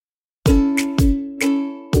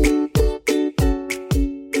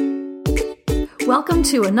Welcome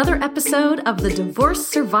to another episode of the Divorce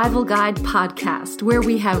Survival Guide podcast, where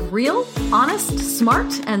we have real, honest,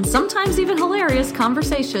 smart, and sometimes even hilarious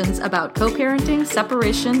conversations about co-parenting,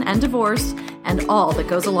 separation, and divorce, and all that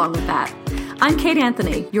goes along with that. I'm Kate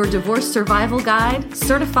Anthony, your divorce survival guide,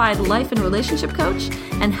 certified life and relationship coach,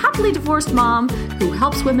 and happily divorced mom who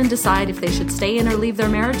helps women decide if they should stay in or leave their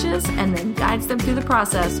marriages and then guides them through the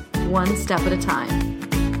process one step at a time.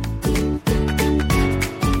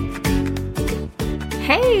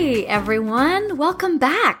 Hey everyone, welcome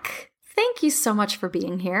back. Thank you so much for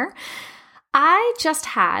being here. I just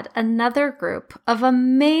had another group of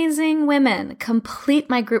amazing women complete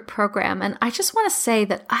my group program, and I just want to say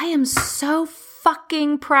that I am so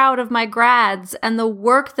fucking proud of my grads and the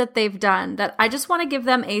work that they've done that I just want to give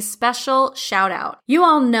them a special shout out. You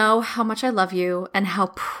all know how much I love you and how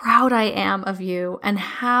proud I am of you and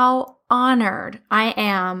how honored I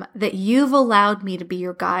am that you've allowed me to be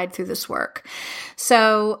your guide through this work.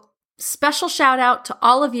 So special shout out to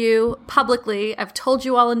all of you publicly. I've told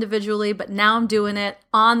you all individually, but now I'm doing it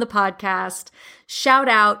on the podcast. Shout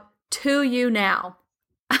out to you now.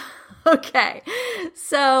 Okay.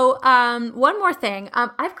 So one more thing.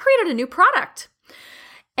 I've created a new product,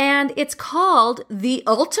 and it's called the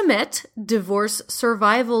Ultimate Divorce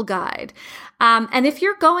Survival Guide. And if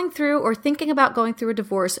you're going through or thinking about going through a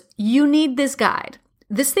divorce, you need this guide.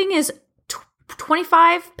 This thing is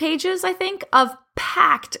 25 pages, I think, of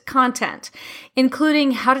packed content,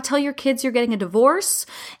 including how to tell your kids you're getting a divorce,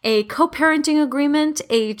 a co-parenting agreement,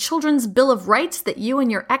 a children's bill of rights that you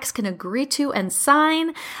and your ex can agree to and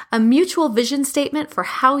sign, a mutual vision statement for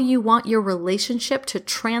how you want your relationship to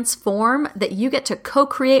transform that you get to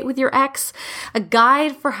co-create with your ex, a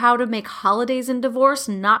guide for how to make holidays in divorce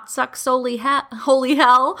not suck holy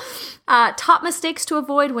hell, top mistakes to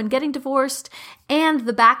avoid when getting divorced, and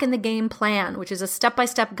the Back in the Game plan, which is a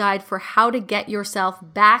step-by-step guide for how to get yourself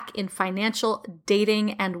back in financial,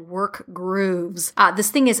 dating, and work grooves.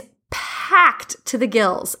 This thing is packed to the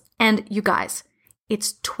gills. And you guys,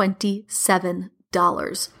 it's $27.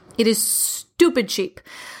 It is stupid cheap.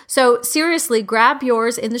 So seriously, grab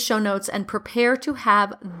yours in the show notes and prepare to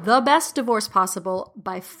have the best divorce possible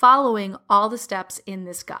by following all the steps in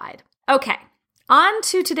this guide. Okay. On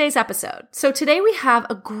to today's episode. So today we have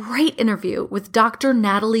a great interview with Dr.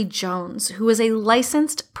 Natalie Jones, who is a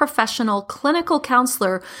licensed professional clinical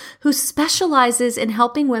counselor who specializes in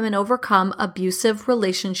helping women overcome abusive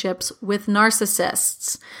relationships with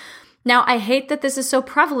narcissists. Now, I hate that this is so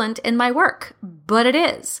prevalent in my work, but it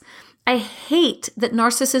is. I hate that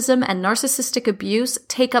narcissism and narcissistic abuse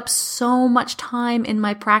take up so much time in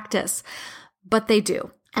my practice, but they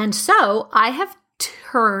do. And so I have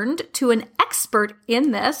turned to an expert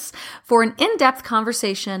in this for an in-depth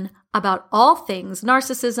conversation about all things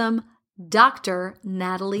narcissism, Dr.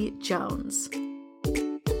 Natalie Jones.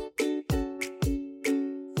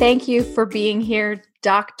 Thank you for being here,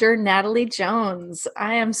 Dr. Natalie Jones.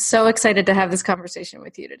 I am so excited to have this conversation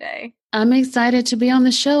with you today. I'm excited to be on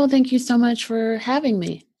the show. Thank you so much for having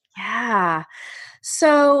me. Yeah.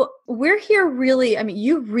 So we're here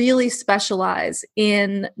you really specialize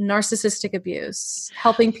in narcissistic abuse,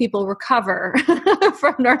 helping people recover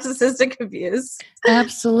from narcissistic abuse.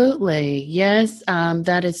 Absolutely. Yes,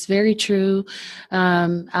 that is very true.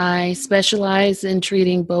 I specialize in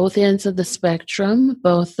treating both ends of the spectrum,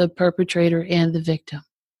 both the perpetrator and the victim.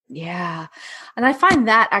 Yeah. And I find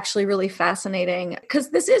that actually really fascinating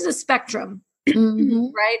because this is a spectrum,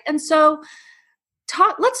 right? And so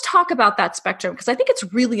let's talk about that spectrum because I think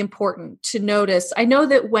it's really important to notice. I know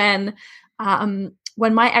that when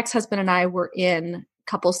my ex-husband and I were in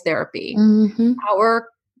couples therapy, our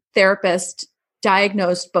therapist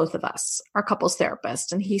diagnosed both of us, our couples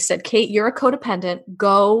therapist, and he said, "Kate, you're a codependent.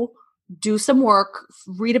 Go do some work,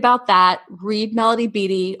 read about that, read Melody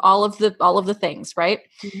Beattie, all of the things, right?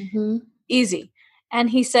 Easy." And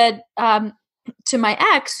he said, to my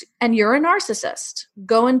ex, "And you're a narcissist.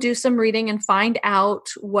 Go and do some reading and find out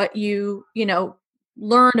what you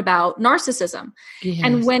learn about narcissism." Yes.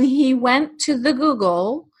 And when he went to the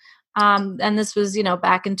Google, and this was,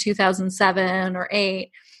 back in 2007 or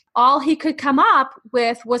 8, all he could come up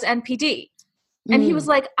with was NPD. And he was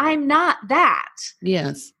like, "I'm not that."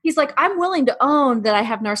 Yes. He's like, "I'm willing to own that I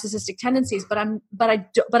have narcissistic tendencies, but I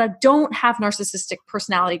don't have narcissistic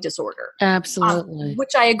personality disorder." Absolutely.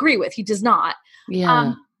 Which I agree with. He does not.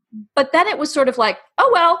 Yeah. But then it was sort of like, oh,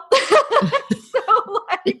 well.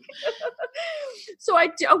 So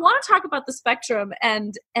I want to talk about the spectrum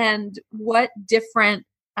and what different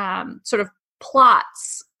sort of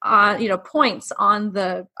plots, points on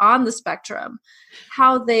the spectrum,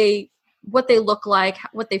 how they what they look like,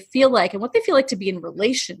 what they feel like, and what they feel like to be in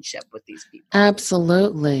relationship with these people.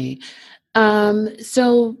 Absolutely.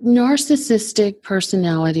 So narcissistic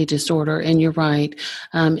personality disorder, and you're right,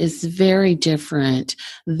 is very different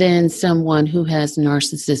than someone who has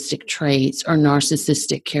narcissistic traits or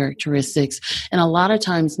narcissistic characteristics. And a lot of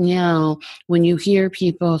times now, when you hear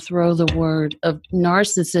people throw the word of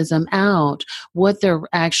narcissism out, what they're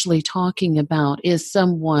actually talking about is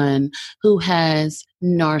someone who has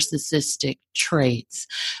narcissistic traits,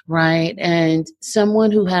 right? And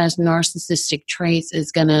someone who has narcissistic traits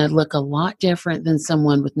is going to look a lot different than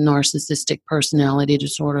someone with narcissistic personality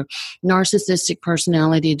disorder. Narcissistic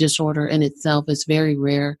personality disorder in itself is very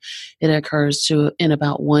rare. It occurs in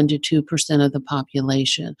about 1 to 2% of the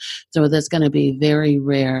population. So that's going to be very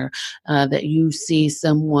rare that you see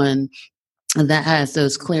someone that has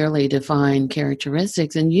those clearly defined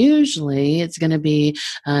characteristics. And usually it's going to be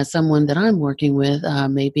someone that I'm working with,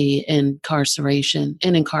 maybe incarceration,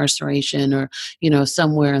 or,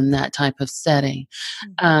 somewhere in that type of setting.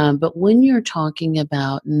 But when you're talking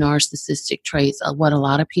about narcissistic traits, what a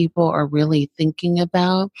lot of people are really thinking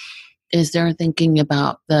about is they're thinking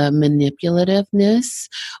about the manipulativeness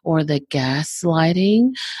or the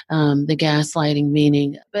gaslighting. The gaslighting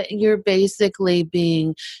meaning, but you're basically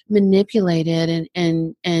being manipulated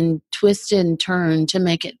and twisted and turned to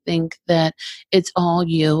make it think that it's all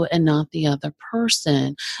you and not the other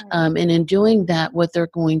person. And in doing that, what they're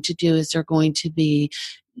going to do is they're going to be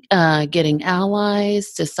getting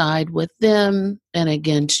allies to side with them and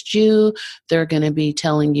against you. They're going to be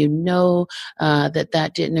telling you no,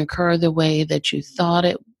 that didn't occur the way that you thought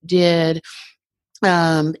it did.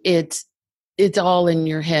 It's all in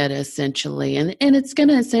your head essentially, and it's going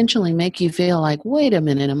to essentially make you feel like, wait a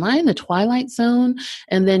minute, am I in the twilight zone?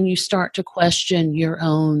 And then you start to question your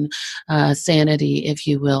own sanity, if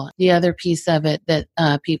you will. The other piece of it that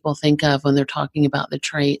people think of when they're talking about the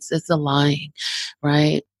traits is the lying,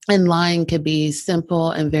 right? And lying could be simple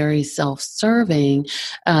and very self-serving,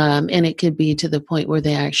 and it could be to the point where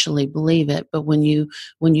they actually believe it. But when you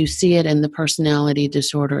see it in the personality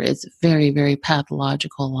disorder, it's very, very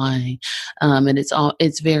pathological lying, and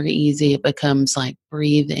it's very easy. It becomes like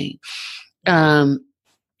breathing.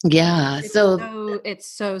 Yeah, It's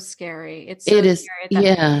so scary. It's so scary.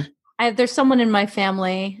 Yeah. There's someone in my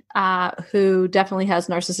family who definitely has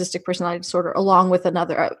narcissistic personality disorder, along with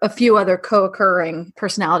a few other co-occurring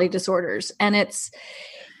personality disorders, and it's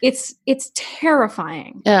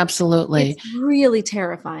terrifying. Absolutely, it's really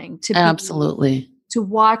terrifying to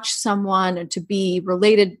watch someone and to be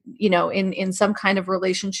related, in some kind of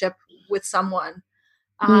relationship with someone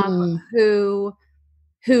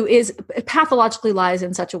who is pathologically lies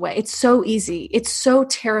in such a way. It's so easy. It's so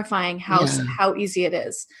terrifying how easy it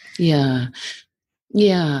is. Yeah.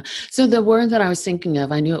 Yeah. So the word that I was thinking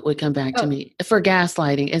of, I knew it would come back to me for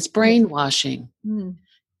gaslighting. It's brainwashing.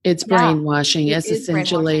 It's brainwashing. It's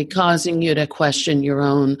essentially causing you to question your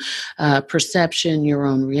own perception, your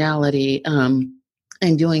own reality, and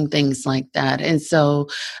doing things like that. And so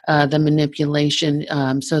the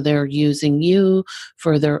manipulation, so they're using you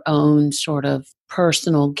for their own sort of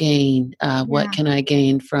personal gain. What can I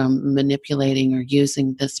gain from manipulating or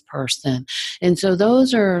using this person? And so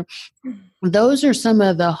those are some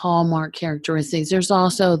of the hallmark characteristics. There's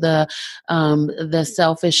also the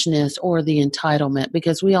selfishness or the entitlement,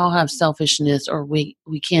 because we all have selfishness, or we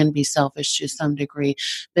can be selfish to some degree.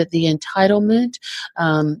 But the entitlement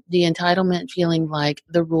feeling like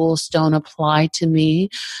the rules don't apply to me.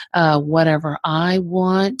 Whatever I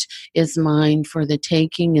want is mine for the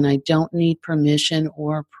taking, and I don't need permission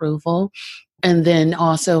or approval. And then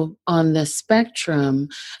also on the spectrum,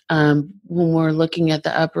 when we're looking at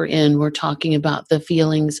the upper end, we're talking about the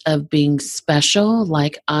feelings of being special,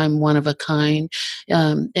 like I'm one of a kind,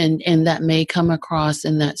 and that may come across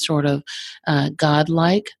in that sort of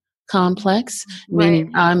godlike complex,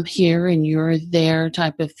 meaning I'm here and you're there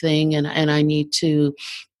type of thing, and I need to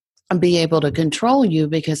be able to control you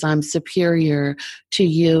because I'm superior to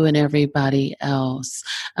you and everybody else.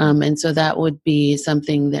 And so that would be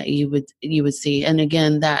something that you would see. And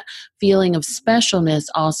again, that feeling of specialness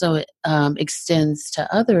also extends to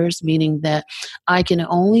others, meaning that I can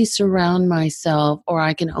only surround myself, or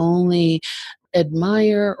I can only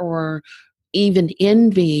admire, or even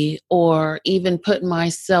envy, or even put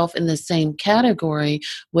myself in the same category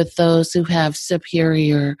with those who have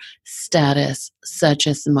superior status, such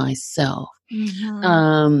as myself.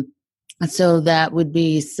 So that would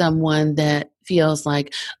be someone that feels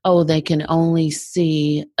like, oh, they can only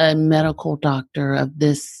see a medical doctor of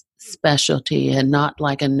this specialty and not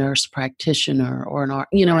like a nurse practitioner or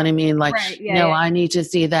you know what I mean? Like, Right. Yeah. no, Yeah. I need to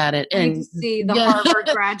see that. I need to And see the yeah, Harvard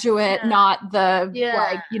graduate, not the yeah,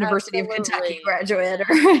 like University of Kentucky absolutely. graduate.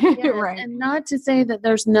 Or, Yes, right. and not to say that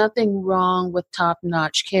there's nothing wrong with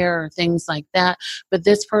top-notch care or things like that, but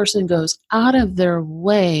this person goes out of their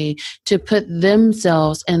way to put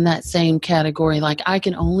themselves in that same category. Like, I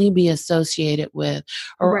can only be associated with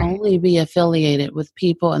or Right. only be affiliated with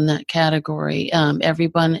people in that category.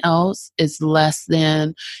 Everyone else is less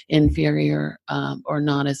than, inferior, or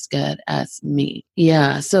not as good as me.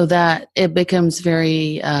 Yeah, so that it becomes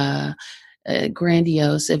very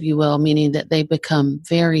grandiose, if you will, meaning that they become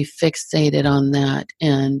very fixated on that.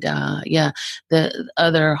 And yeah, the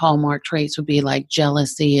other hallmark traits would be like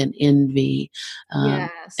jealousy and envy,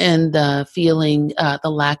 Yes. and the feeling, the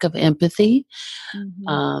lack of empathy,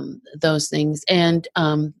 Mm-hmm. those things, and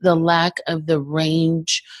the lack of the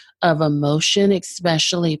range of emotion,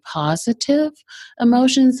 especially positive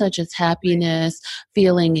emotions such as Right. happiness,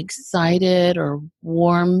 feeling excited or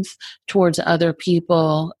warmth towards other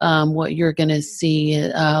people. What you're going to see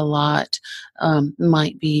a lot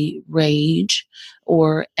might be rage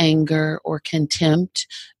or anger or contempt.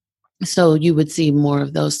 So you would see more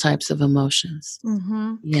of those types of emotions.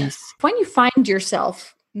 Mm-hmm. Yes. When you find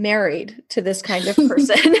yourself married to this kind of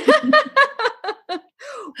person,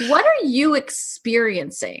 what are you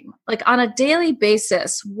experiencing? Like on a daily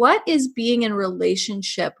basis, what is being in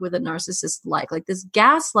relationship with a narcissist like? Like this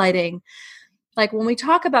gaslighting, like when we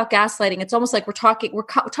talk about gaslighting, it's almost like we're talking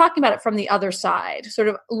about it from the other side, sort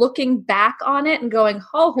of looking back on it and going,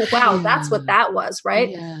 "Oh, wow, that's what Yeah. that was," right?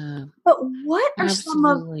 Yeah. But what are some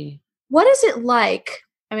of Absolutely. what is it like?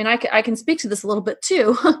 I mean, I can speak to this a little bit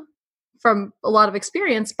too from a lot of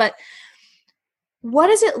experience, but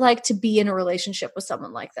what is it like to be in a relationship with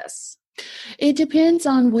someone like this? It depends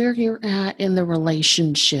on where you're at in the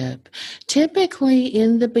relationship. Typically,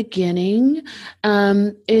 in the beginning,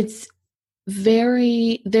 it's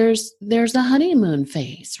very there's a honeymoon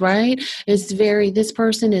phase, right? It's very this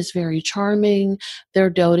person is very charming. They're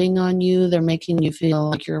doting on you. They're making you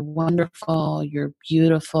feel like you're wonderful, you're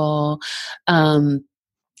beautiful. Um,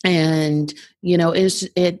 and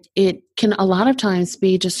it can a lot of times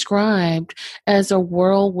be described as a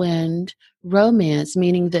whirlwind romance,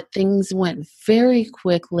 meaning that things went very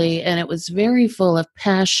quickly and it was very full of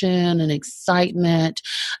passion and excitement.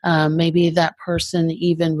 Maybe that person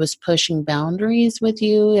even was pushing boundaries with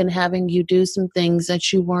you and having you do some things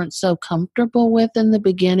that you weren't so comfortable with in the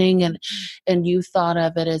beginning, and you thought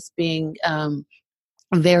of it as being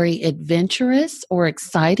very adventurous or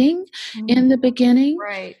exciting Mm, in the beginning.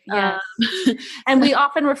 right. Um, Yes. And we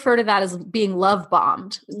often refer to that as being love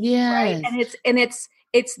bombed, right? yes, And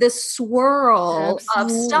it's this swirl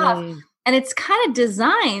of stuff, absolutely, and it's kind of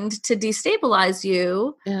designed to destabilize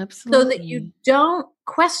you so that you absolutely. don't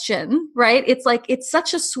question, right? It's like it's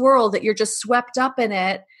such a swirl that you're just swept up in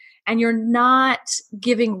it and you're not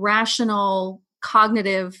giving rational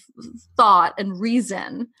cognitive thought and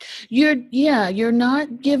reason. You're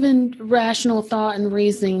not given rational thought and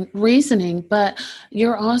reasoning, but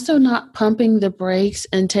you're also not pumping the brakes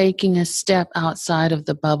and taking a step outside of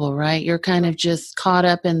the bubble, right? You're kind of just caught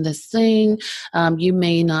up in this thing. You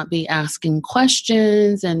may not be asking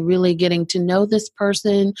questions and really getting to know this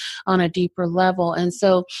person on a deeper level. And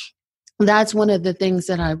so that's one of the things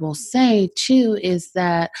that I will say too, is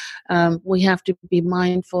that we have to be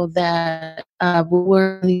mindful that when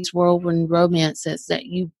we're in these whirlwind romances, that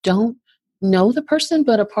you don't know the person,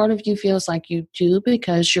 but a part of you feels like you do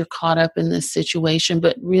because you're caught up in this situation.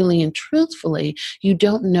 But really and truthfully, you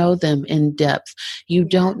don't know them in depth. You Yeah.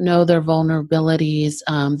 don't know their vulnerabilities,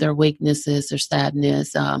 their weaknesses, their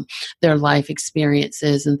sadness, their life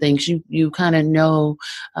experiences and things. You kind of know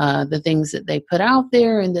the things that they put out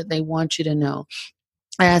there and that they want you to know.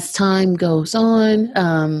 As time goes on,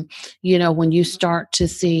 when you start to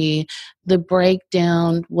see the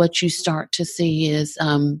breakdown, what you start to see is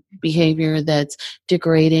behavior that's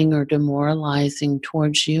degrading or demoralizing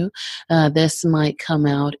towards you. This might come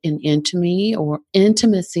out in intimacy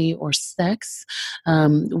or sex,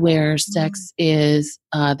 where Mhm. sex is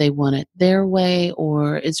they want it their way,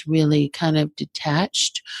 or it's really kind of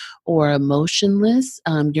detached or emotionless.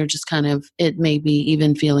 You're just kind of, it may be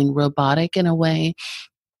even feeling robotic in a way,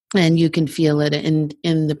 and you can feel it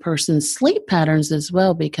in the person's sleep patterns as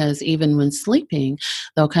well, because even when sleeping,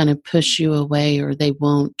 they'll kind of push you away, or they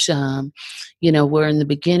won't, where in the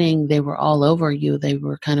beginning they were all over you, they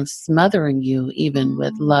were kind of smothering you even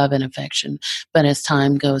with Mm. love and affection. But as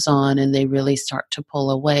time goes on and they really start to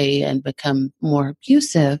pull away and become more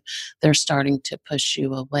abusive, they're starting to push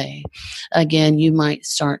you away. Again, you might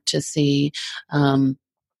start to see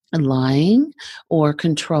lying or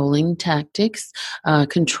controlling tactics.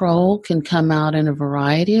 Control can come out in a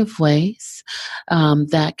variety of ways.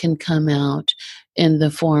 That can come out in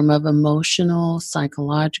the form of emotional,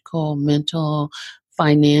 psychological, mental,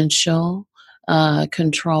 financial.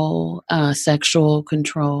 Control, sexual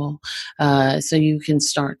control. So you can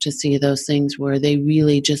start to see those things where they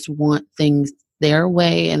really just want things their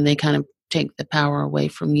way and they kind of take the power away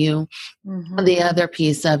from you. Mm-hmm. The other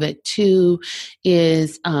piece of it too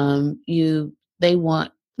is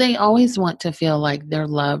they always want to feel like they're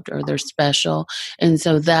loved or they're special. And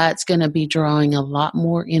so that's going to be drawing a lot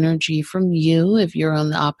more energy from you if you're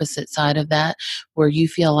on the opposite side of that, where you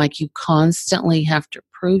feel like you constantly have to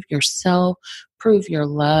prove yourself, prove your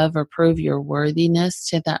love, or prove your worthiness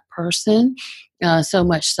to that person. So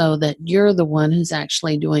much so that you're the one who's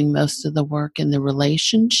actually doing most of the work in the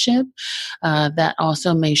relationship. That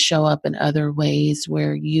also may show up in other ways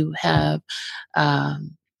where you have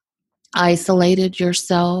um, isolated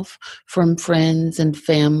yourself from friends and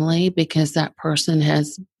family because that person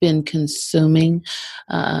has been consuming,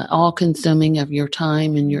 all consuming of your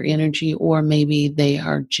time and your energy, or maybe they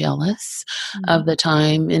are jealous of the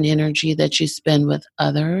time and energy that you spend with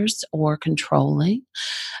others or controlling.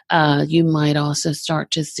 You might also start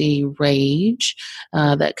to see rage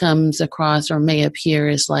that comes across or may appear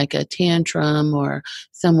as like a tantrum or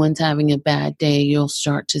someone's having a bad day. You'll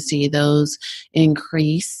start to see those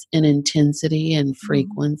increase in intensity and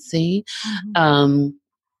frequency. Um,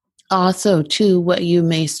 Also, too, what you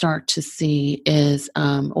may start to see is,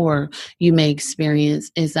 or you may experience,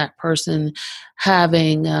 is that person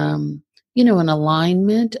having, an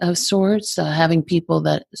alignment of sorts, having people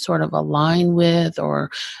that sort of align with or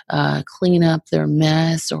clean up their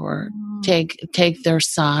mess or take their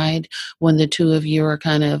side when the two of you are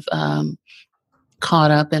kind of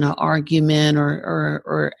caught up in an argument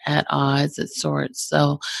or at odds of sorts.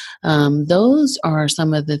 So those are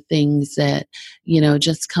some of the things that,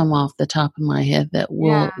 just come off the top of my head that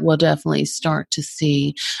we'll definitely start to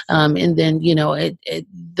see. And then,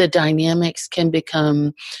 the dynamics can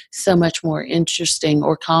become so much more interesting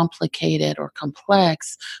or complicated or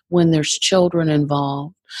complex when there's children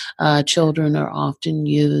involved. Children are often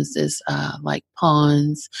used as like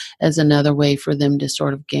pawns, as another way for them to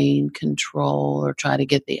sort of gain control or try to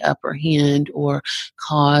get the upper hand or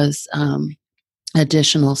cause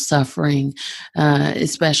additional suffering,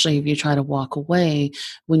 especially if you try to walk away.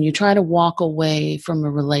 When you try to walk away from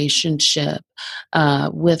a relationship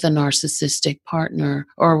with a narcissistic partner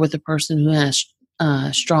or with a person who has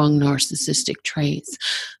strong narcissistic traits,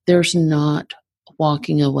 there's not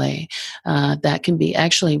walking away. That can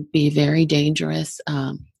be very dangerous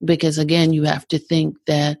because, again, you have to think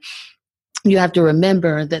that you have to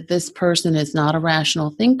remember that this person is not a rational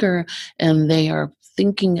thinker and they are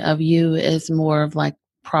thinking of you as more of like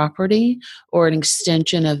property or an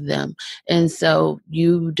extension of them. And so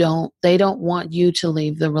they don't want you to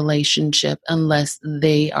leave the relationship unless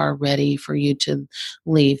they are ready for you to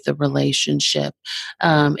leave the relationship.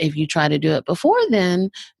 If you try to do it before then,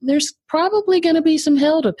 there's probably going to be some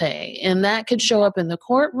hell to pay. And that could show up in the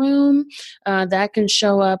courtroom. That can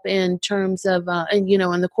show up in terms of, in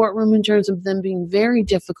the courtroom in terms of them being very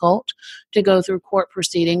difficult to go through court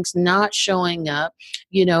proceedings, not showing up,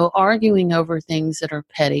 arguing over things that are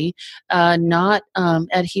petty, not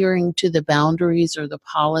adhering to the boundaries or the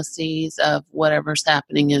policies of whatever's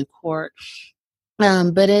happening in court.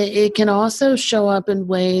 But it can also show up in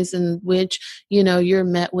ways in which, you're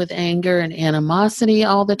met with anger and animosity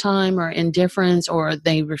all the time or indifference, or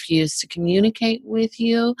they refuse to communicate with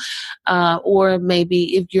you. Or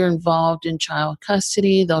maybe if you're involved in child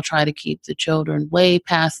custody, they'll try to keep the children way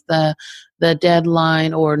past the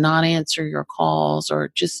deadline or not answer your calls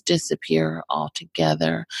or just disappear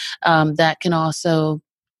altogether. That can also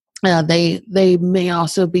they may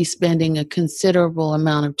also be spending a considerable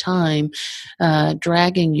amount of time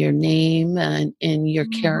dragging your name and your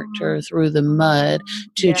character through the mud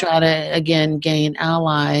to try to, again, gain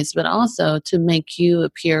allies, but also to make you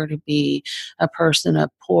appear to be a person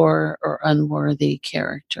of poor or unworthy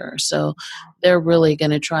character. So they're really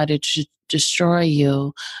going to try to destroy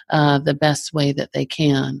you the best way that they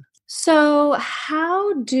can. So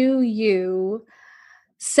how do you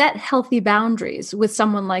set healthy boundaries with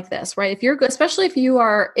someone like this, right? Especially if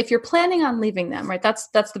you're planning on leaving them, right? That's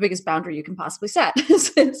the biggest boundary you can possibly set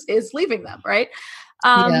is leaving them, right?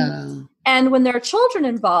 And when there are children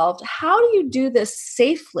involved, how do you do this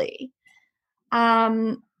safely?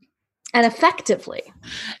 and effectively.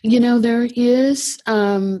 There is,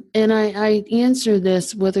 and I answer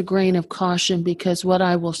this with a grain of caution because what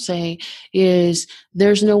I will say is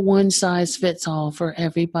there's no one size fits all for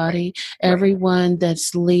everybody. Right. Everyone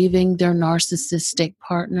that's leaving their narcissistic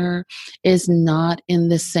partner is not in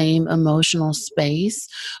the same emotional space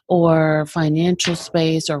or financial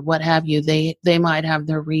space or what have you. They might have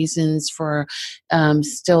their reasons for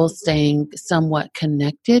still staying somewhat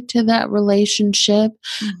connected to that relationship.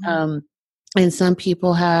 Mm-hmm. And some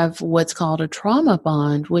people have what's called a trauma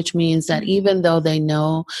bond, which means that even though they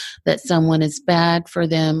know that someone is bad for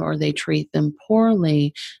them or they treat them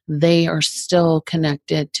poorly, they are still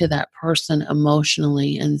connected to that person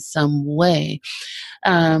emotionally in some way.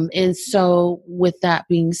 And so, with that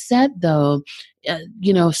being said, though,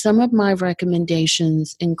 some of my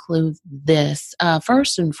recommendations include this.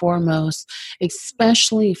 First and foremost,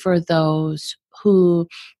 especially for those who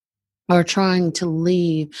are trying to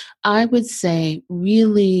leave, I would say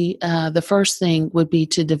really the first thing would be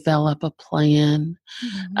to develop a plan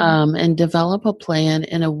and develop a plan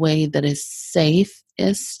in a way that is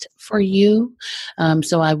safest for you.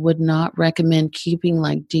 So I would not recommend keeping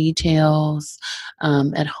like details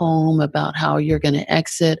at home about how you're going to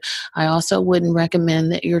exit. I also wouldn't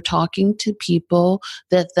recommend that you're talking to people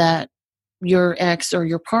that your ex or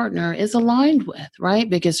your partner is aligned with, right?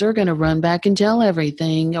 Because they're going to run back and tell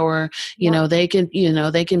everything, or they can be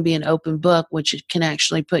an open book, which can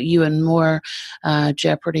actually put you in more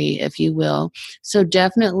jeopardy, if you will. So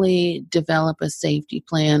definitely develop a safety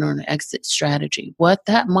plan or an exit strategy. What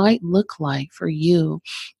that might look like for you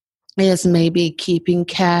is maybe keeping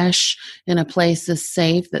cash in a place that's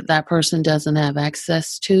safe that that person doesn't have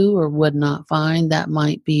access to or would not find. That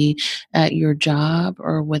might be at your job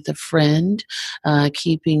or with a friend,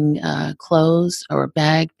 keeping clothes or a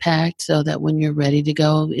bag packed so that when you're ready to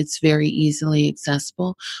go, it's very easily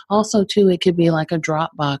accessible. Also, too, it could be like a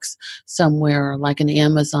Dropbox somewhere, like an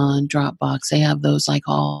Amazon Dropbox. They have those like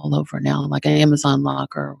all over now, like an Amazon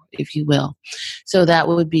locker, if you will. So that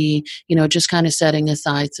would be, just kind of setting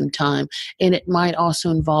aside some time. And it might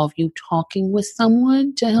also involve you talking with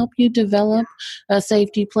someone to help you develop a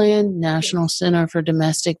safety plan. National Center for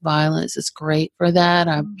Domestic Violence is great for that.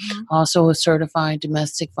 I'm also a certified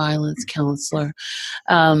domestic violence counselor.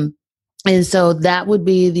 And so that would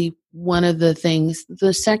be the one of the things.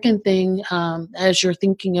 The second thing, as you're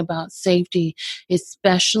thinking about safety,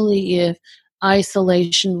 especially if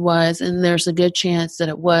isolation was, and there's a good chance that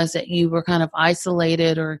it was, that you were kind of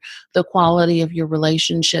isolated or the quality of your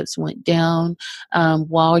relationships went down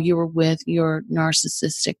while you were with your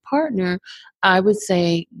narcissistic partner, I would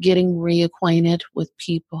say getting reacquainted with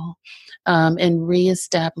people and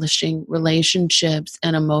reestablishing relationships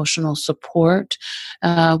and emotional support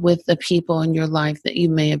with the people in your life that you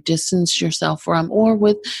may have distanced yourself from, or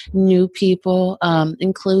with new people,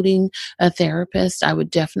 including a therapist. I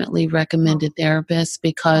would definitely recommend a therapist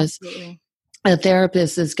because a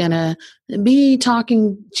therapist is going to be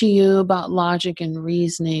talking to you about logic and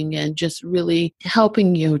reasoning and just really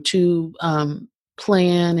helping you to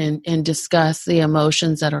plan and discuss the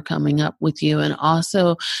emotions that are coming up with you. And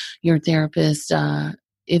also your therapist,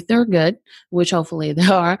 if they're good, which hopefully they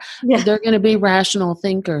are, they're going to be rational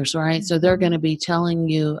thinkers, right? So they're going to be telling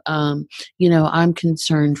you, I'm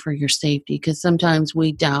concerned for your safety, because sometimes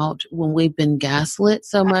we doubt when we've been gaslit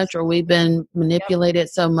so much or we've been manipulated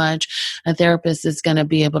so much. A therapist is going to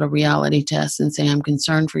be able to reality test and say, I'm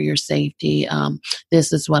concerned for your safety.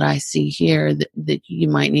 This is what I see here that you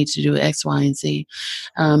might need to do X, Y, and Z.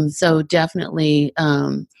 So definitely,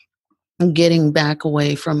 getting back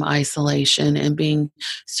away from isolation and being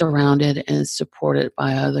surrounded and supported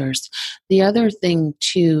by others. The other thing,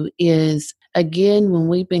 too, is again, when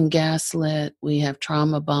we've been gaslit, we have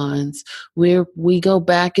trauma bonds, we go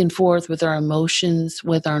back and forth with our emotions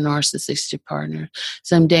with our narcissistic partner.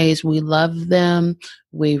 Some days we love them,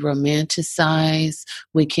 we romanticize,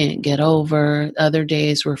 we can't get over. Other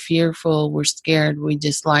days we're fearful, we're scared, we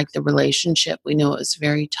dislike the relationship. We know it's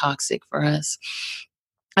very toxic for us.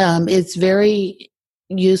 It's very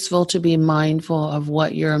useful to be mindful of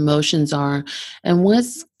what your emotions are and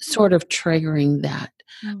what's sort of triggering that.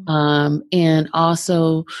 And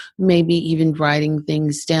also maybe even writing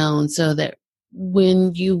things down so that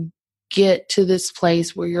when you get to this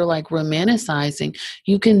place where you're like romanticizing,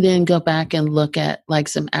 you can then go back and look at like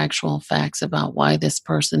some actual facts about why this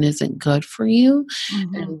person isn't good for you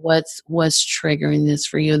and what's triggering this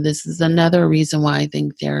for you. This is another reason why I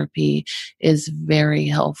think therapy is very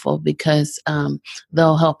helpful, because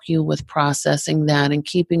they'll help you with processing that and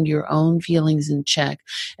keeping your own feelings in check.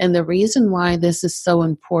 And the reason why this is so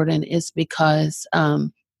important is because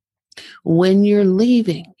When you're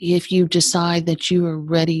leaving, if you decide that you are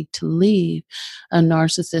ready to leave a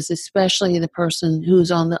narcissist, especially the person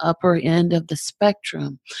who's on the upper end of the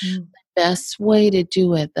spectrum, Mm. best way to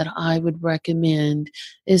do it that I would recommend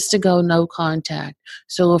is to go no contact.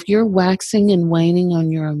 So if you're waxing and waning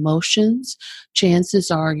on your emotions,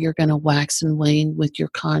 chances are you're going to wax and wane with your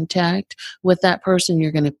contact with that person.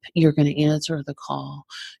 You're going to answer the call.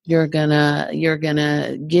 You're going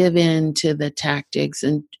to give in to the tactics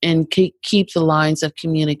and keep the lines of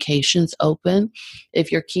communications open.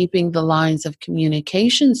 If you're keeping the lines of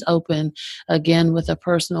communications open, again with a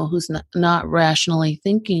person who's not rationally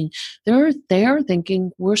thinking, they are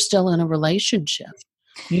thinking we're still in a relationship.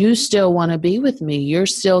 You still want to be with me. You're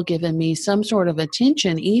still giving me some sort of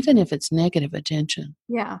attention, even if it's negative attention.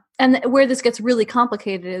 Yeah. And where this gets really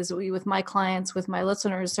complicated is with my clients, with my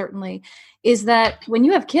listeners, certainly, is that when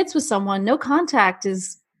you have kids with someone, no contact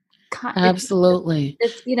is Absolutely.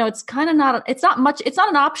 it's kind of not, it's not much, it's not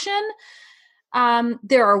an option.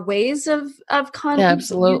 There are ways of contacting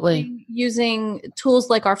Absolutely. using tools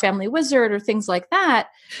like our Family Wizard or things like that.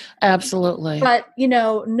 Absolutely. But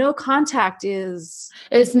no contact is.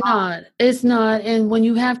 It's not. It's not. And when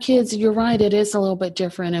you have kids, you're right, it is a little bit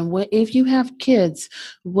different. And if you have kids,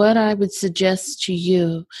 what I would suggest to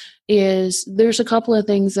you is there's a couple of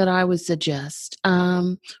things that I would suggest.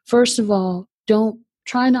 First of all,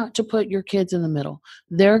 try not to put your kids in the middle.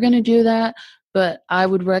 They're going to do that. But I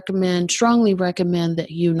would strongly recommend that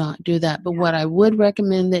you not do that. But what I would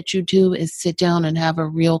recommend that you do is sit down and have a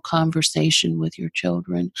real conversation with your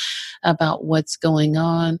children about what's going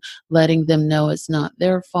on, letting them know it's not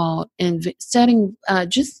their fault, and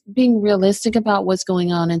just being realistic about what's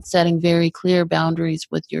going on and setting very clear boundaries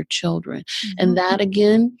with your children. Mm-hmm. And that,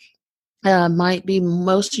 again, might be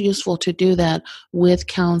most useful to do that with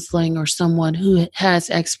counseling or someone who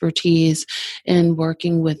has expertise in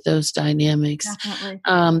working with those dynamics.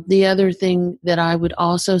 The other thing that I would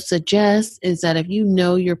also suggest is that if you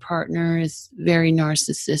know your partner is very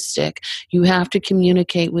narcissistic, you have to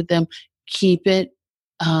communicate with them. Keep it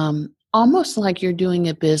almost like you're doing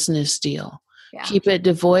a business deal. Yeah. Keep it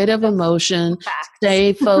devoid of emotion.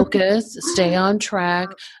 Stay focused. Stay on track.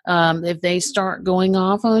 If they start going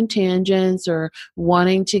off on tangents or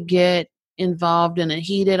wanting to get involved in a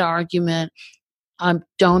heated argument,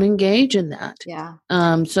 don't engage in that. Yeah.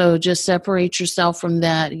 So just separate yourself from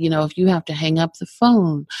that. If you have to hang up the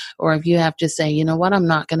phone, or if you have to say, you know what, I'm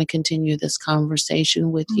not going to continue this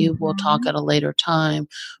conversation with you. We'll talk at a later time.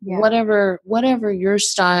 Yeah. Whatever your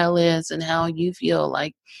style is and how you feel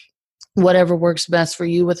like. Whatever works best for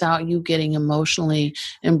you without you getting emotionally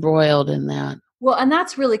embroiled in that. Well, and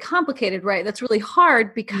that's really complicated, right? That's really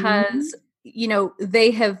hard because,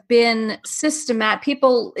 they have been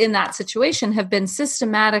people in that situation have been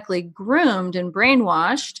systematically groomed and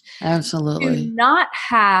brainwashed. Absolutely. To not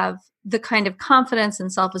have the kind of confidence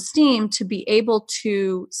and self-esteem to be able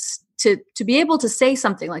to be able to say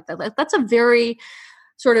something like that. That's a very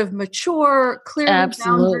sort of mature, clearly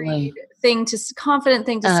boundary confident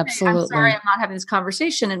thing to say. I'm sorry, I'm not having this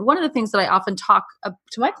conversation. And one of the things that I often talk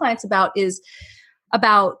to my clients about is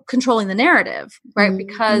about controlling the narrative, right? Mm-hmm.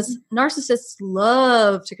 Because narcissists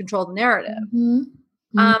love to control the narrative.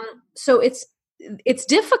 Mm-hmm. So it's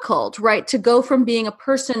difficult, right, to go from being a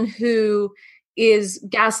person who is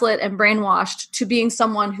gaslit and brainwashed to being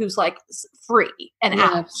someone who's like free and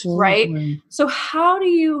out, absolutely. Right? So how do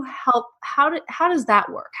you help? How does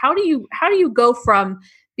that work? How do you go from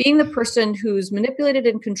being the person who's manipulated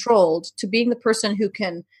and controlled to being the person who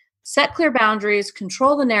can set clear boundaries,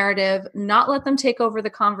 control the narrative, not let them take over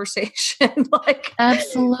the conversation?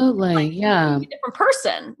 Absolutely. Yeah. A different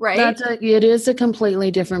person, right? It is a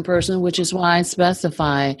completely different person, which is why I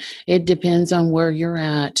specify it depends on where you're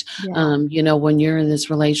at, when you're in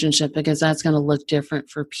this relationship, because that's going to look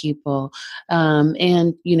different for people.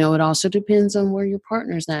 And, it also depends on where your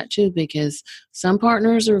partner's at too, because some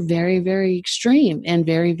partners are very, very extreme and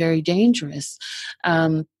very, very dangerous.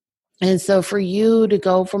 And so for you to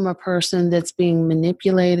go from a person that's being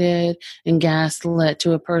manipulated and gaslit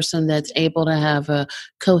to a person that's able to have a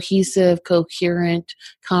cohesive, coherent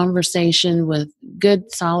conversation with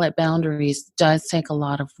good, solid boundaries does take a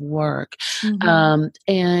lot of work. Mm-hmm.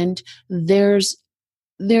 And there's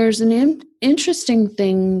an interesting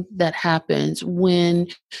thing that happens when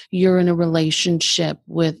you're in a relationship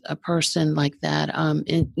with a person like that.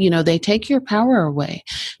 They take your power away.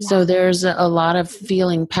 Yeah. So there's a lot of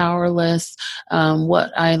feeling powerless,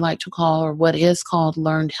 what I like to call, or what is called,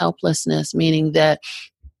 learned helplessness, meaning that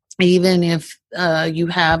even if you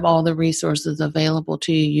have all the resources available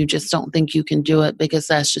to you. You just don't think you can do it because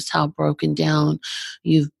that's just how broken down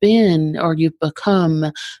you've been or you've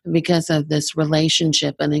become because of this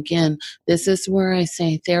relationship. And again, this is where I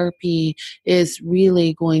say therapy is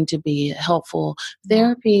really going to be helpful.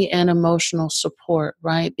 Therapy and emotional support,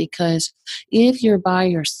 right? Because if you're by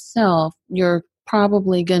yourself, you're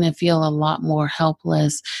probably going to feel a lot more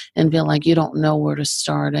helpless and feel like you don't know where to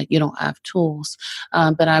start, you don't have tools.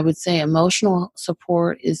 But I would say emotional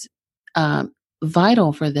support is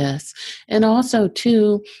vital for this. And also,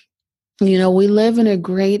 too, we live in a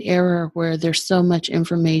great era where there's so much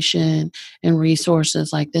information and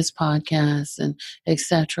resources like this podcast and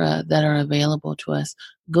etc. that are available to us.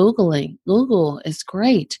 Google is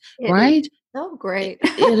great, right? So great.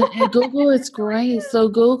 Google is great. So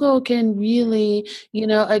Google can really,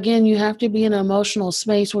 again, you have to be in an emotional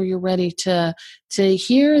space where you're ready to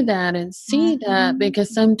hear that and see that,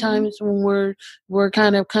 because sometimes when we're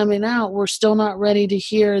kind of coming out, we're still not ready to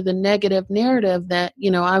hear the negative narrative that,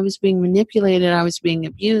 I was being manipulated, I was being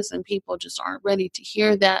abused, and people just aren't ready to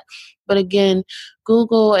hear that. But again,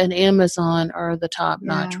 Google and Amazon are the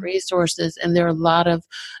top-notch resources, and there are a lot of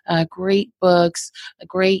great books,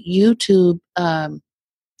 great YouTube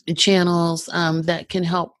channels that can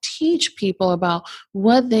help teach people about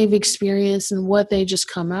what they've experienced and what they just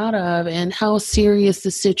come out of and how serious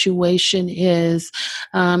the situation is.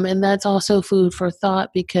 And that's also food for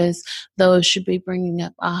thought, because those should be bringing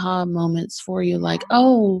up aha moments for you, like,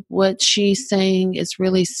 oh, what she's saying is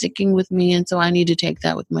really sticking with me, and so I need to take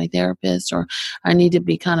that with my therapist, or I need to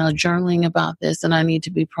be kind of journaling about this, and I need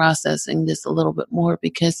to be processing this a little bit more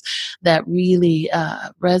because that really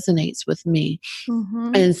resonates with me.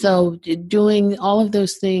 And so doing all of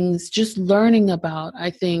those things, just learning about, I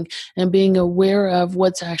think, and being aware of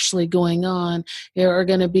what's actually going on, there are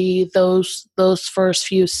going to be those first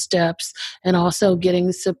few steps. And also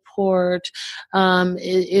getting support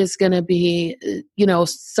is going to be,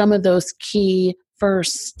 some of those key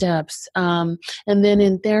first steps. And then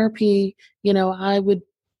in therapy, I would,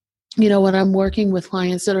 when I'm working with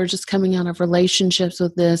clients that are just coming out of relationships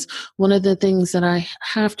with this, one of the things that I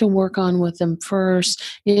have to work on with them first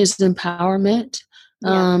is empowerment.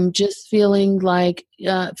 Just feeling like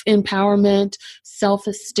empowerment,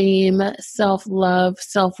 self-esteem, self-love,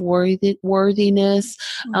 self-worthiness.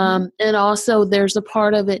 And also there's a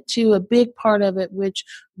part of it too, a big part of it, which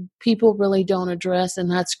people really don't address, and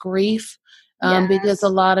that's grief. Because a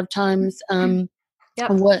lot of times,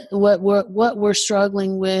 what we're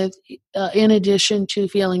struggling with, in addition to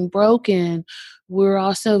feeling broken, we're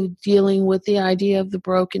also dealing with the idea of the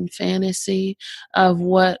broken fantasy of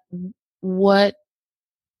what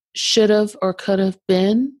should have or could have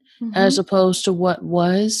been, as opposed to what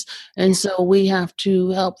was. And so we have to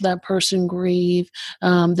help that person grieve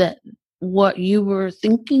that what you were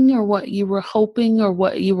thinking or what you were hoping or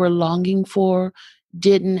what you were longing for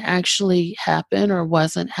didn't actually happen or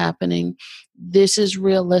wasn't happening. This is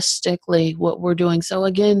realistically what we're doing. So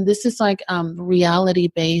again, this is like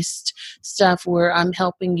reality-based stuff where I'm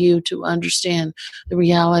helping you to understand the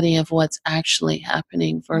reality of what's actually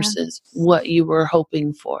happening versus what you were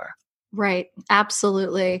hoping for. Right.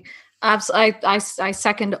 Absolutely. I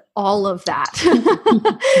second all of that.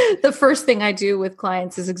 The first thing I do with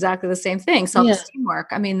clients is exactly the same thing. Self-esteem work.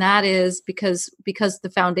 I mean, that is because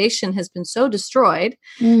the foundation has been so destroyed,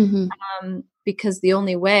 because the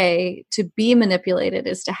only way to be manipulated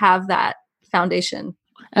is to have that foundation.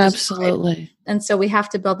 Absolutely. And so we have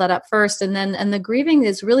to build that up first. And the grieving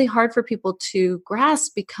is really hard for people to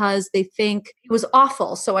grasp because they think it was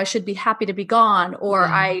awful, so I should be happy to be gone, or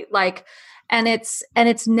and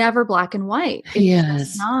it's never black and white.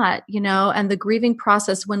 It's not, and the grieving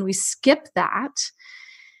process, when we skip that,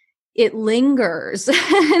 it lingers.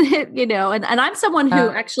 And I'm someone who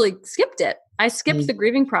actually skipped it. I skipped the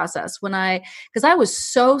grieving process because I was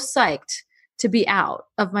so psyched to be out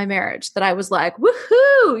of my marriage that I was like,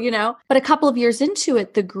 woohoo, But a couple of years into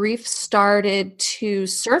it, the grief started to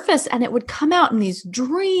surface, and it would come out in these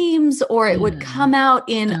dreams, or it would come out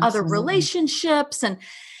in other relationships.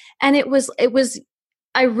 And it was,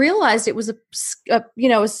 I realized it was a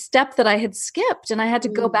step that I had skipped, and I had to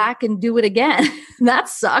go back and do it again. That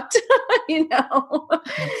sucked,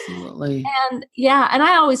 Absolutely. And and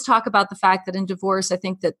I always talk about the fact that in divorce, I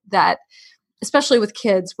think that especially with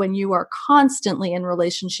kids, when you are constantly in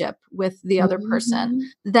relationship with the other person,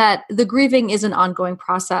 that the grieving is an ongoing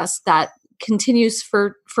process that continues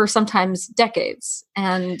for sometimes decades.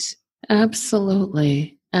 And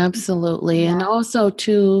Absolutely. And also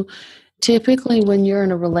too, Typically, when you're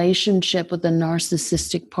in a relationship with a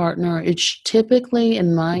narcissistic partner, it's typically,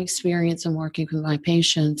 in my experience and working with my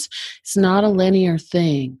patients, it's not a linear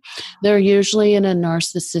thing. They're usually in a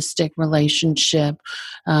narcissistic relationship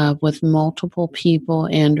with multiple people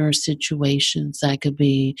and or situations. That could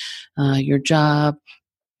be your job.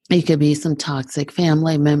 It could be some toxic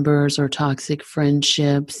family members or toxic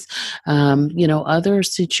friendships, other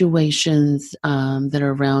situations that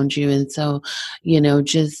are around you. And so,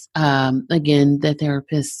 just again,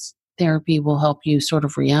 the therapy will help you sort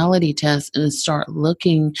of reality test and start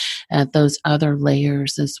looking at those other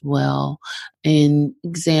layers as well and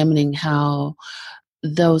examining how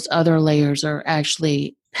those other layers are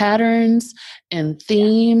actually patterns and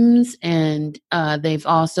themes, and they've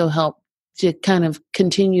also helped to kind of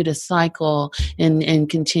continue to cycle and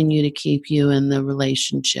continue to keep you in the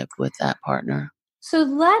relationship with that partner. So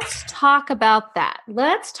let's talk about that.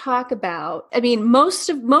 Let's talk about, I mean, most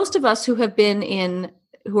of us who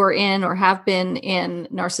are in or have been in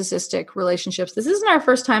narcissistic relationships, this isn't our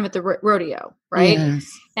first time at the rodeo, right?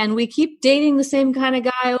 Yes. And we keep dating the same kind of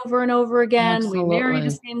guy over and over again. Absolutely. We marry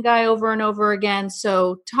the same guy over and over again.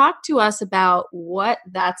 So talk to us about what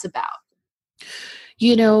that's about.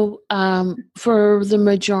 For the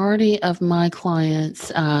majority of my clients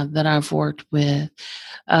that I've worked with,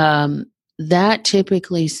 that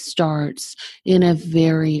typically starts in a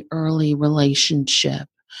very early relationship.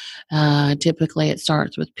 Typically, it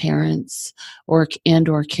starts with parents or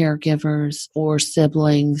caregivers or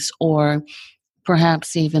siblings or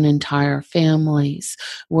perhaps even entire families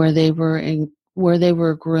where they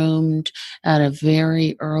were groomed at a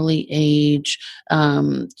very early age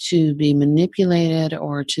to be manipulated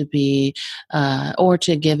or to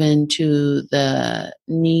give in to the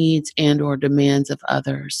needs and or demands of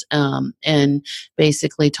others, and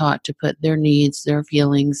basically taught to put their needs, their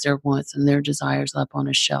feelings, their wants, and their desires up on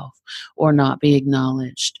a shelf or not be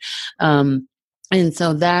acknowledged. And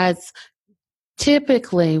so that's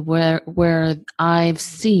typically where I've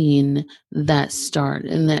seen that start,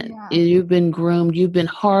 and that you've been groomed, you've been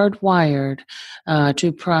hardwired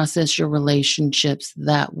to process your relationships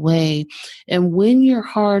that way. And when you're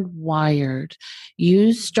hardwired,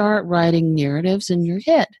 you start writing narratives in your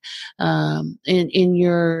head, in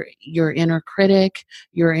your inner critic,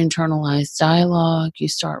 your internalized dialogue. You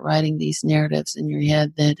start writing these narratives in your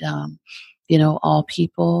head that all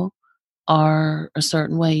people are a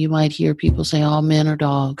certain way. You might hear people say all men are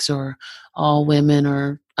dogs or all women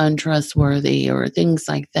are untrustworthy or things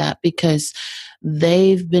like that, because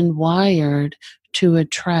they've been wired to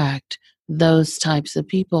attract those types of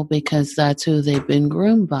people because that's who they've been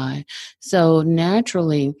groomed by. So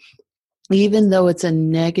naturally, even though it's a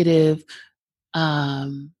negative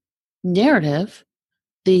narrative,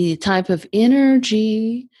 the type of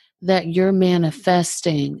energy that you're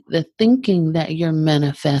manifesting, the thinking that you're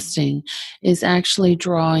manifesting, is actually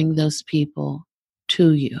drawing those people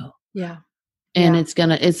to you. Yeah. And it's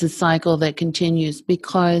a cycle that continues,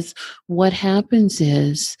 because what happens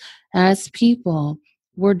is, as people,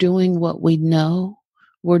 we're doing what we know,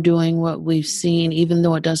 we're doing what we've seen, even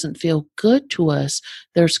though it doesn't feel good to us.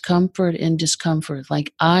 There's comfort and discomfort.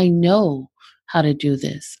 Like, I know how to do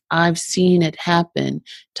this. I've seen it happen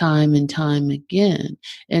time and time again.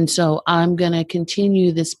 And so I'm going to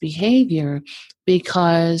continue this behavior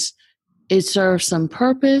because it serves some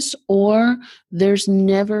purpose, or there's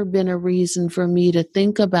never been a reason for me to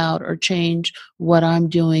think about or change what I'm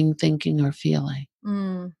doing, thinking, or feeling.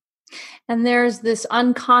 Mm. And there's this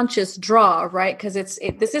unconscious draw, right? Because this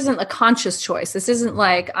isn't a conscious choice. This isn't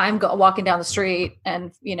like I'm walking down the street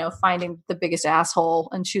and, finding the biggest asshole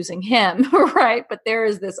and choosing him, right? But there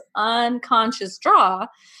is this unconscious draw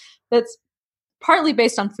that's partly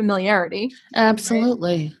based on familiarity.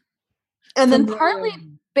 Absolutely. Right? And then partly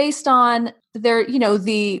based on their,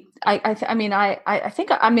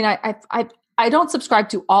 I don't subscribe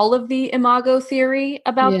to all of the imago theory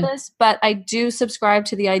about this, but I do subscribe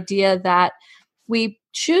to the idea that we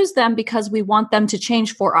choose them because we want them to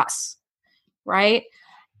change for us, right?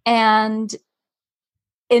 And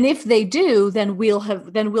if they do, then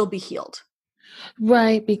we'll be healed.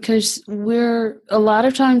 Right, because a lot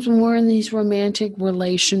of times when we're in these romantic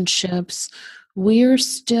relationships, we're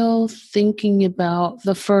still thinking about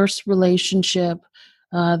the first relationship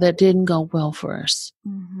that didn't go well for us.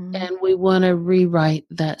 Mm-hmm. And we want to rewrite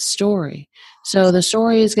that story. So the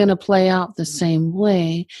story is going to play out the same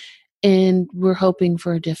way, and we're hoping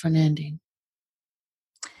for a different ending.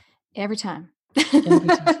 Every time.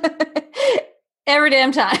 Every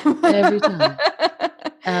damn time. Every time.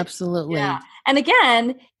 Absolutely. Yeah. And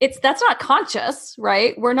again, that's not conscious,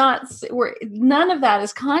 right? None of that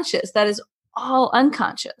is conscious. That is all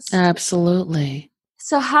unconscious. Absolutely.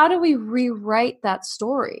 So how do we rewrite that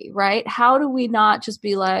story, right? How do we not just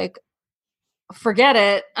be like, forget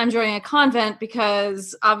it, I'm joining a convent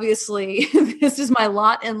because obviously this is my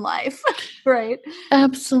lot in life, right?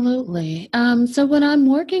 Absolutely. So when I'm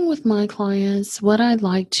working with my clients, what I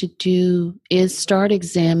like to do is start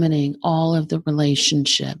examining all of the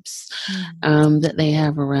relationships Mm. that they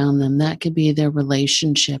have around them. That could be their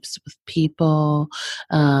relationships with people,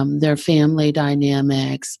 their family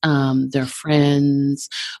dynamics, their friends,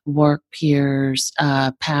 work peers,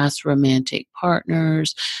 past romantic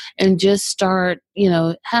partners, and just start,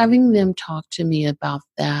 having them talk to me about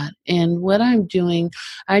that. And what I'm doing,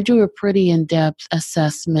 I do a pretty in depth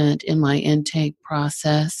assessment in my intake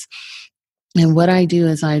process. And what I do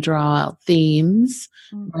is I draw out themes,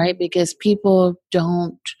 right? Mhm. Because people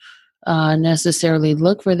don't necessarily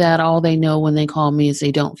look for that. All they know when they call me is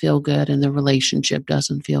they don't feel good and the relationship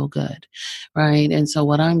doesn't feel good, right? And so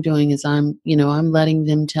what I'm doing is I'm letting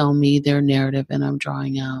them tell me their narrative, and I'm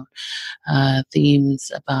drawing out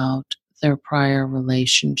themes about their prior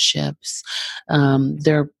relationships.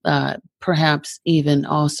 They're perhaps even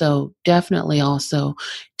also, definitely also,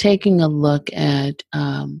 taking a look at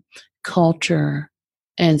culture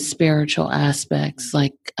and spiritual aspects.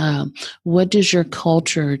 Like, what does your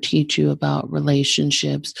culture teach you about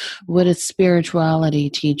relationships? What does spirituality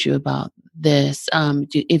teach you about this?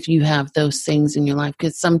 If you have those things in your life,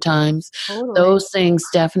 because sometimes Totally. those things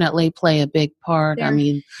definitely play a big part. I They're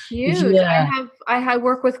mean, huge. yeah, I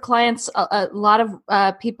work with clients. A lot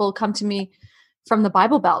of people come to me from the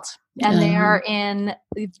Bible Belt, and they uh, are in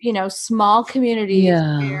small communities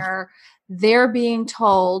yeah, where they're being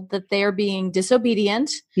told that they're being disobedient.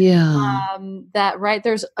 yeah, That right,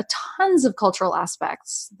 there's tons of cultural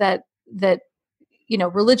aspects that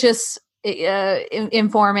religious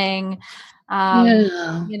informing.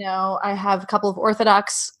 yeah, I have a couple of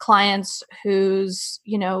Orthodox clients whose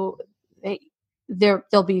they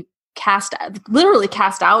they'll be literally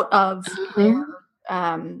cast out of uh-huh,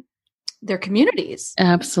 um, their communities.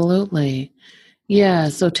 absolutely. Yeah,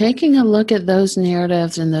 so taking a look at those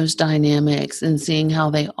narratives and those dynamics and seeing how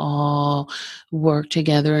they all work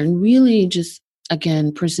together, and really just,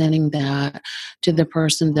 again, presenting that to the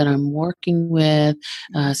person that I'm working with,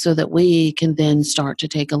 so that we can then start to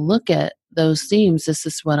take a look at those themes. This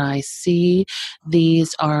is what I see.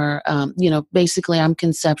 These are, basically, I'm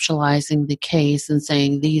conceptualizing the case and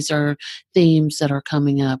saying these are themes that are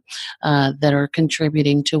coming up, that are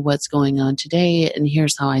contributing to what's going on today. And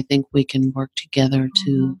here's how I think we can work together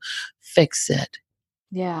to Mhm. fix it.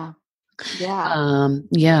 Yeah, yeah,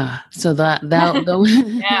 Yeah. So that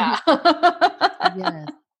yeah.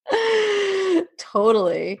 yes.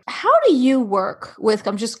 Totally. How do you work with?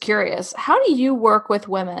 I'm just curious. How do you work with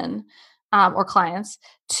women or clients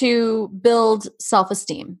to build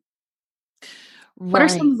self-esteem? What are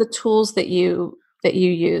some Right. of the tools that you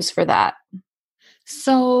use for that?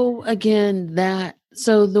 So again,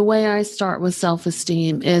 so the way I start with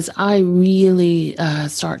self-esteem is I really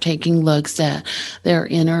start taking looks at their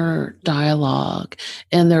inner dialogue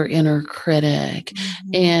and their inner critic,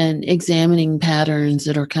 Mhm. and examining patterns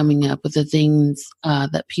that are coming up with the things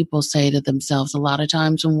that people say to themselves. A lot of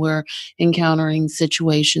times when we're encountering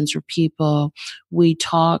situations or people, we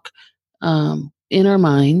talk in our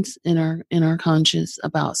minds, in our conscious,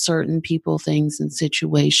 about certain people, things, and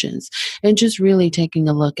situations, and just really taking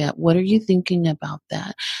a look at what are you thinking about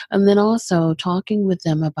that, and then also talking with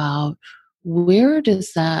them about where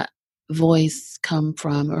does that voice come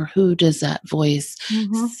from, or who does that voice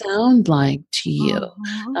Mhm. sound like to you.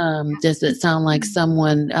 Mhm. Does it sound like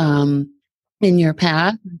someone in your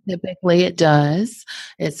path? Typically it does.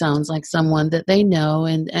 It sounds like someone that they know,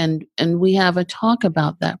 and we have a talk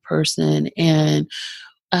about that person. And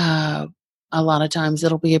uh, a lot of times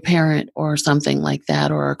it'll be a parent or something like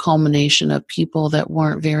that, or a culmination of people that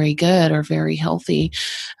weren't very good or very healthy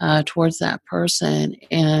towards that person.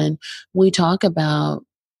 And we talk about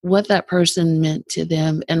what that person meant to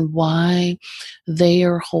them and why they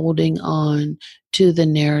are holding on to the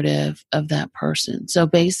narrative of that person. So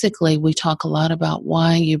basically, we talk a lot about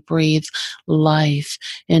why you breathe life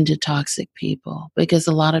into toxic people, because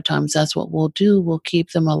a lot of times that's what we'll do. We'll keep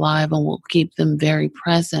them alive and we'll keep them very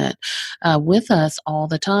present with us all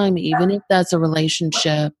the time, even if that's a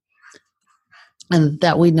relationship and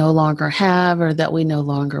that we no longer have or that we no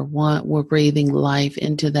longer want. We're breathing life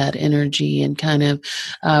into that energy and kind of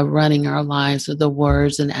running our lives with the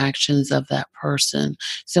words and actions of that person.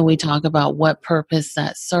 So we talk about what purpose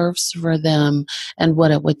that serves for them and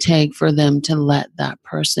what it would take for them to let that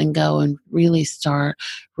person go and really start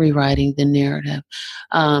rewriting the narrative.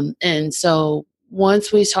 And so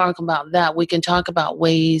once we talk about that, we can talk about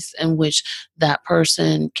ways in which that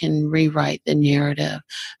person can rewrite the narrative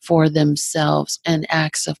for themselves and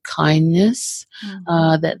acts of kindness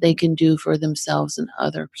that they can do for themselves and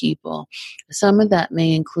other people. Some of that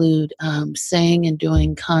may include saying and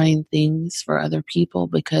doing kind things for other people,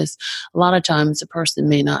 because a lot of times a person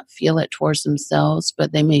may not feel it towards themselves,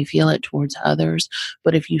 but they may feel it towards others.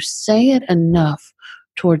 But if you say it enough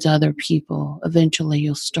towards other people, eventually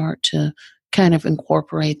you'll start to kind of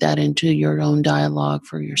incorporate that into your own dialogue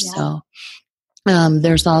for yourself.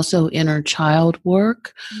 There's also inner child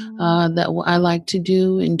work that I like to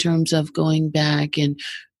do in terms of going back and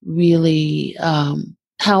really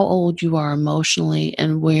how old you are emotionally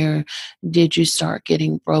and where did you start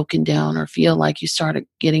getting broken down or feel like you started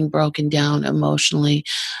getting broken down emotionally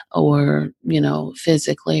or,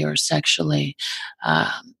 physically or sexually.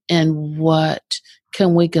 And what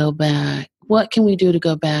can we go back? What can we do to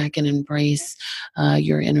go back and embrace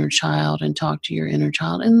your inner child and talk to your inner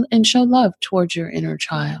child and show love towards your inner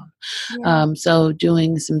child? So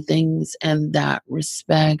doing some things in that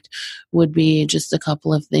respect would be just a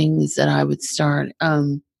couple of things that I would start.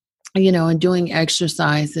 And doing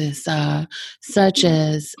exercises such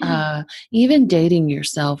as even dating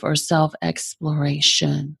yourself or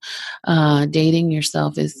self-exploration. Dating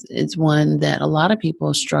yourself is one that a lot of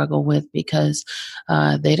people struggle with because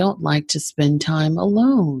they don't like to spend time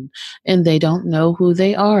alone and they don't know who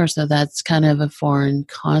they are. So that's kind of a foreign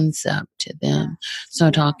concept to them.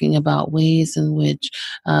 So talking about ways in which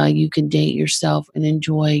you can date yourself and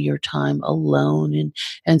enjoy your time alone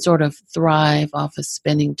and sort of thrive off of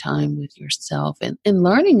spending time with yourself and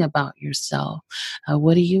learning about yourself.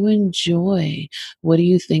 What do you enjoy? What do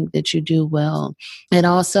you think that you do well? It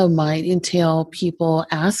also might entail people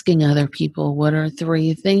asking other people, what are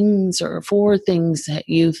 3 things or 4 things that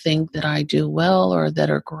you think that I do well or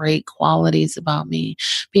that are great qualities about me?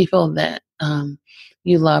 People that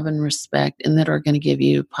you love and respect and that are going to give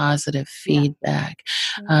you positive feedback.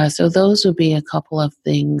 So those would be a couple of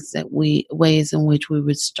things ways in which we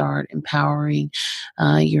would start empowering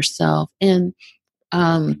yourself. And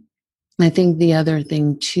I think the other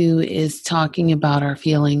thing too is talking about our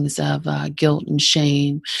feelings of guilt and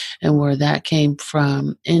shame and where that came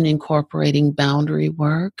from and incorporating boundary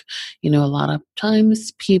work. A lot of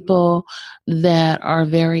times people that are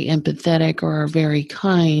very empathetic or are very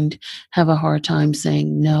kind have a hard time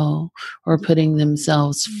saying no or putting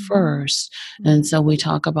themselves first. And so we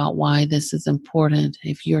talk about why this is important.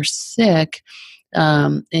 If you're sick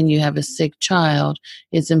and you have a sick child,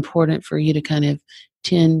 it's important for you to kind of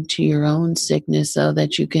tend to your own sickness so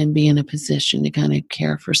that you can be in a position to kind of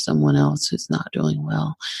care for someone else who's not doing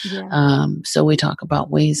well. So we talk about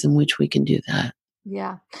ways in which we can do that.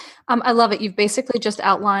 Yeah. I love it. You've basically just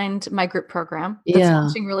outlined my group program that's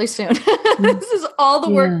launching really soon. This is all the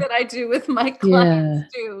work that I do with my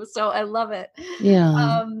clients too. So I love it.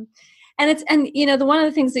 And one of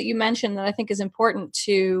the things that you mentioned that I think is important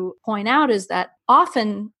to point out is that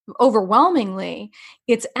often, overwhelmingly,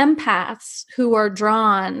 it's empaths who are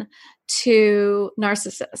drawn to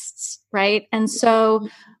narcissists, right? And so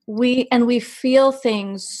we feel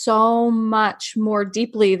things so much more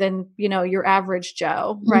deeply than, your average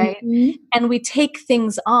Joe, right? And we take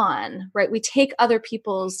things on, right? We take other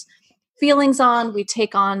people's feelings on, we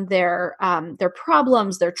take on their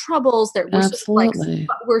problems, their troubles,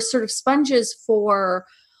 we're sort of sponges for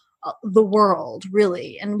the world,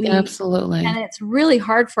 really. And and it's really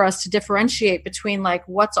hard for us to differentiate between like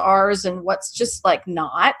what's ours and what's just like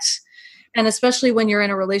not. And especially when you're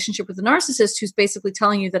in a relationship with a narcissist who's basically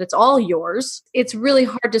telling you that it's all yours, it's really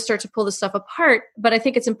hard to start to pull this stuff apart. But I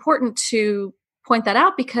think it's important to point that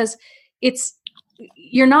out because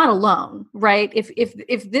you're not alone, right?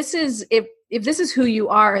 If this is who you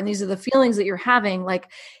are and these are the feelings that you're having, like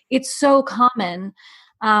it's so common,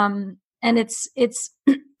 and it's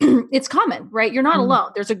it's common, right? You're not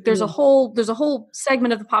alone. There's a whole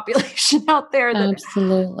segment of the population out there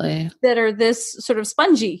that are this sort of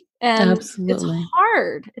spongy, and it's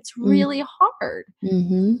hard. It's really hard.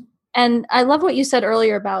 And I love what you said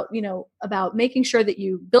earlier about making sure that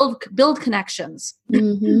you build connections.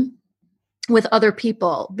 With other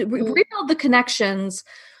people, rebuild the connections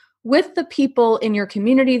with the people in your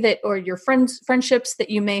community or your friendships that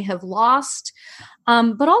you may have lost,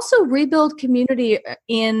 but also rebuild community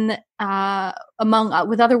with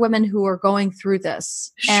other women who are going through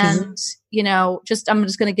this. And I'm just going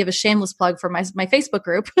to give a shameless plug for my Facebook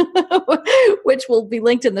group, which will be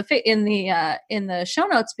linked in the show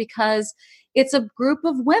notes, because it's a group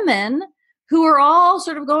of women who are all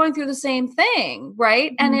sort of going through the same thing,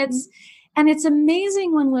 right? And And it's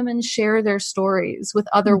amazing when women share their stories with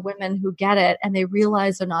other women who get it and they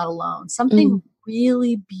realize they're not alone. Something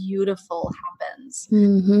really beautiful happens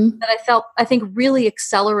that I think really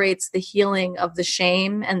accelerates the healing of the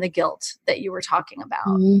shame and the guilt that you were talking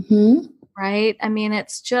about. Right? I mean,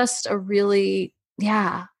 it's just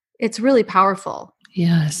it's really powerful.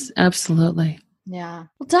 Yes, absolutely. Yeah.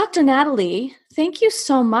 Well, Dr. Natalie, thank you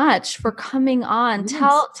so much for coming on.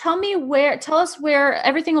 Yes. Tell us where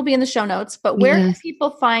everything will be in the show notes, but where can people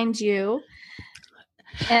find you?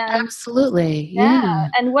 And absolutely. Yeah.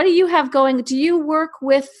 And what do you have going? Do you work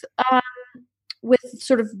with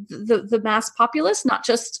sort of the mass populace, not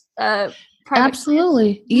just private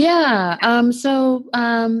absolutely. Clients? So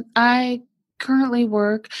I currently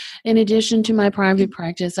work, in addition to my private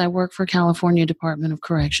practice, I work for California Department of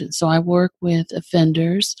Corrections. So I work with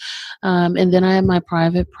offenders. And then I have my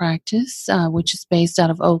private practice, which is based out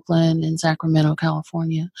of Oakland and Sacramento,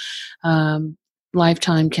 California.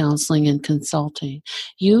 Lifetime counseling and consulting.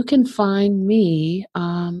 You can find me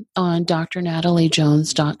on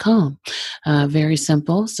drnataliejones.com. Very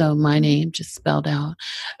simple. So my name just spelled out.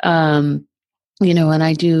 And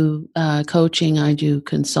I do coaching, I do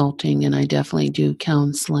consulting, and I definitely do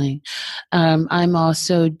counseling. I'm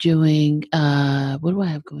also doing, what do I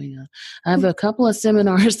have going on? I have a couple of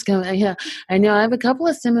seminars coming. Yeah, I know I have a couple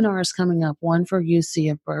of seminars coming up, one for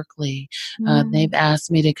UC of Berkeley. They've asked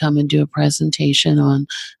me to come and do a presentation on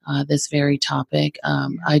this very topic,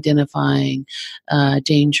 identifying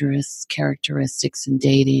dangerous characteristics in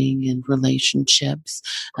dating and relationships.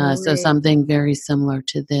 So something very similar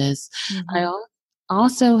to this. I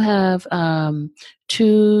also have 2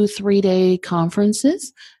 3-day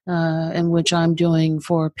conferences in which I'm doing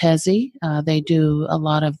for PESI. They do a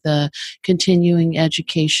lot of the continuing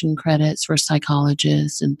education credits for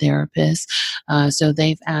psychologists and therapists. So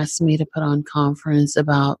they've asked me to put on conference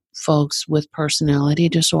about folks with personality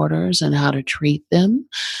disorders and how to treat them.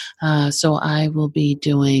 So I will be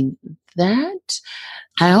doing that.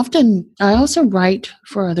 I also write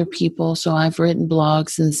for other people. So I've written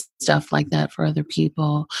blogs and stuff like that for other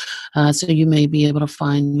people. So you may be able to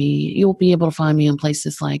find me. You'll be able to find me in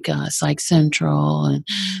places like Psych Central and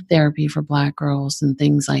Therapy for Black Girls and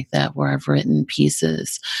things like that, where I've written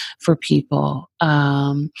pieces for people.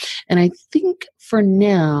 And I think for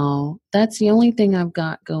now, that's the only thing I've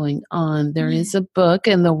got going on. There is a book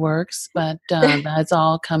in the works, but that's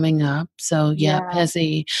all coming up. So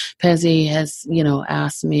PESI has,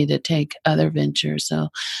 asked me to take other ventures. So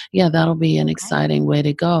that'll be an exciting way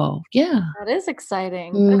to go. Yeah. That is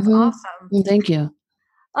exciting. That's awesome. Thank you.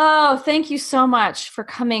 Oh, thank you so much for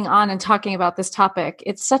coming on and talking about this topic.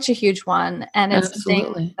 It's such a huge one. And it's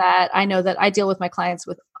something that I know that I deal with my clients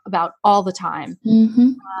about all the time.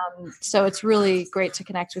 So it's really great to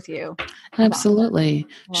connect with you. Absolutely.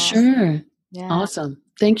 Sure. Yeah. Awesome.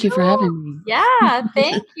 Thank you for having me. Yeah.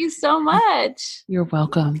 Thank you so much. You're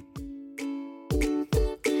welcome.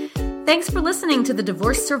 Thanks for listening to the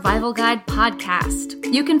Divorce Survival Guide podcast.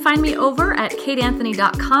 You can find me over at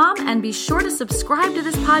kateanthony.com and be sure to subscribe to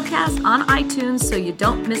this podcast on iTunes so you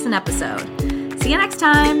don't miss an episode. See you next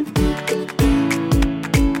time.